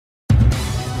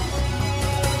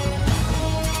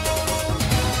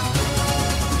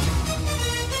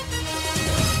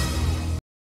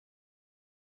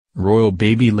Royal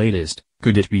baby latest,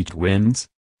 could it be twins?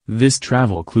 This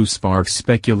travel clue sparks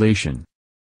speculation.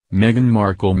 Meghan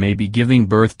Markle may be giving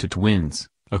birth to twins,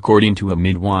 according to a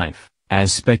midwife,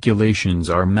 as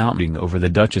speculations are mounting over the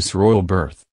Duchess' royal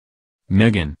birth.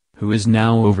 Meghan, who is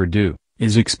now overdue,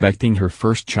 is expecting her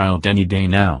first child any day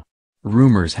now.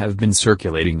 Rumors have been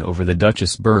circulating over the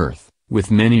Duchess' birth, with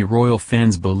many royal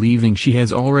fans believing she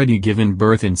has already given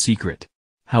birth in secret.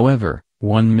 However,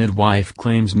 one midwife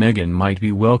claims Meghan might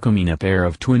be welcoming a pair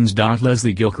of twins.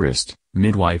 Leslie Gilchrist,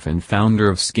 midwife and founder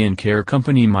of skincare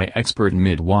company My Expert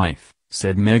Midwife,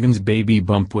 said Meghan's baby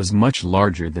bump was much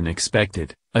larger than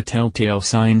expected, a telltale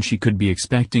sign she could be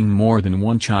expecting more than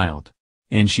one child.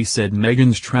 And she said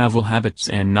Meghan's travel habits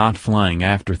and not flying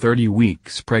after 30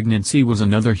 weeks pregnancy was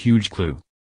another huge clue.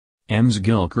 Ms.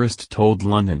 Gilchrist told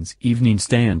London's Evening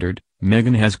Standard,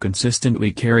 Meghan has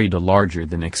consistently carried a larger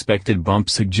than expected bump,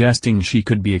 suggesting she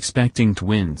could be expecting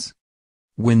twins.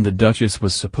 When the Duchess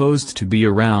was supposed to be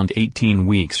around 18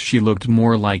 weeks, she looked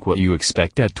more like what you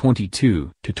expect at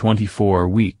 22 to 24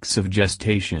 weeks of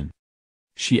gestation.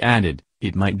 She added,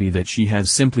 it might be that she has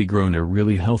simply grown a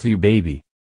really healthy baby.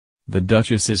 The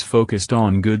Duchess is focused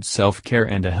on good self-care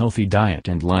and a healthy diet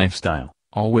and lifestyle,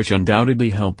 all which undoubtedly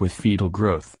help with fetal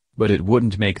growth, but it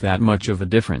wouldn't make that much of a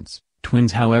difference.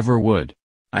 Twins however would.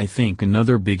 I think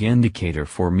another big indicator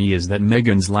for me is that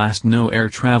Meghan's last no-air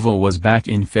travel was back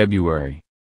in February.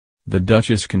 The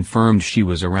Duchess confirmed she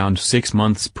was around 6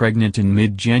 months pregnant in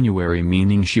mid-January,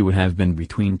 meaning she would have been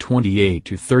between 28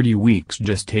 to 30 weeks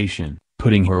gestation,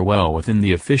 putting her well within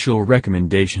the official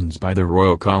recommendations by the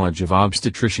Royal College of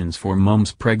Obstetricians for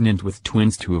mums pregnant with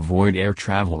twins to avoid air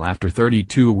travel after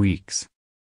 32 weeks.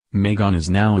 Meghan is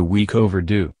now a week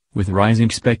overdue, with rising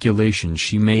speculation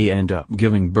she may end up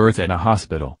giving birth at a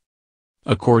hospital.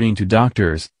 According to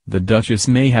doctors, the Duchess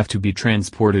may have to be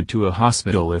transported to a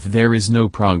hospital if there is no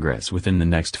progress within the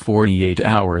next 48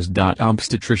 hours.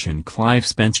 Obstetrician Clive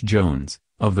Spence-Jones,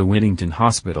 of the Whittington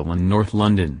Hospital in North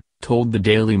London, told the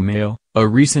Daily Mail, a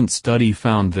recent study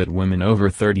found that women over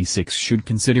 36 should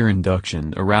consider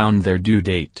induction around their due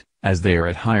date, as they are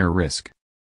at higher risk.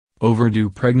 Overdue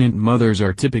pregnant mothers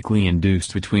are typically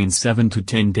induced between 7 to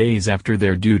 10 days after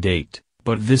their due date,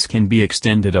 but this can be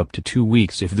extended up to 2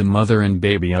 weeks if the mother and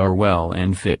baby are well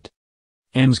and fit.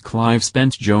 Ms. Clive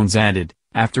Spence-Jones added,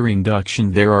 after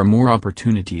induction there are more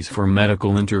opportunities for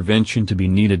medical intervention to be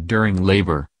needed during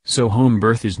labor, so home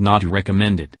birth is not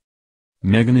recommended.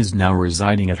 Meghan is now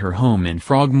residing at her home in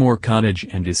Frogmore Cottage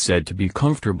and is said to be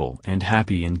comfortable and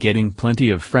happy and getting plenty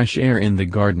of fresh air in the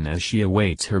garden as she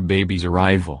awaits her baby's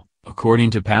arrival, according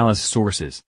to palace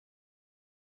sources.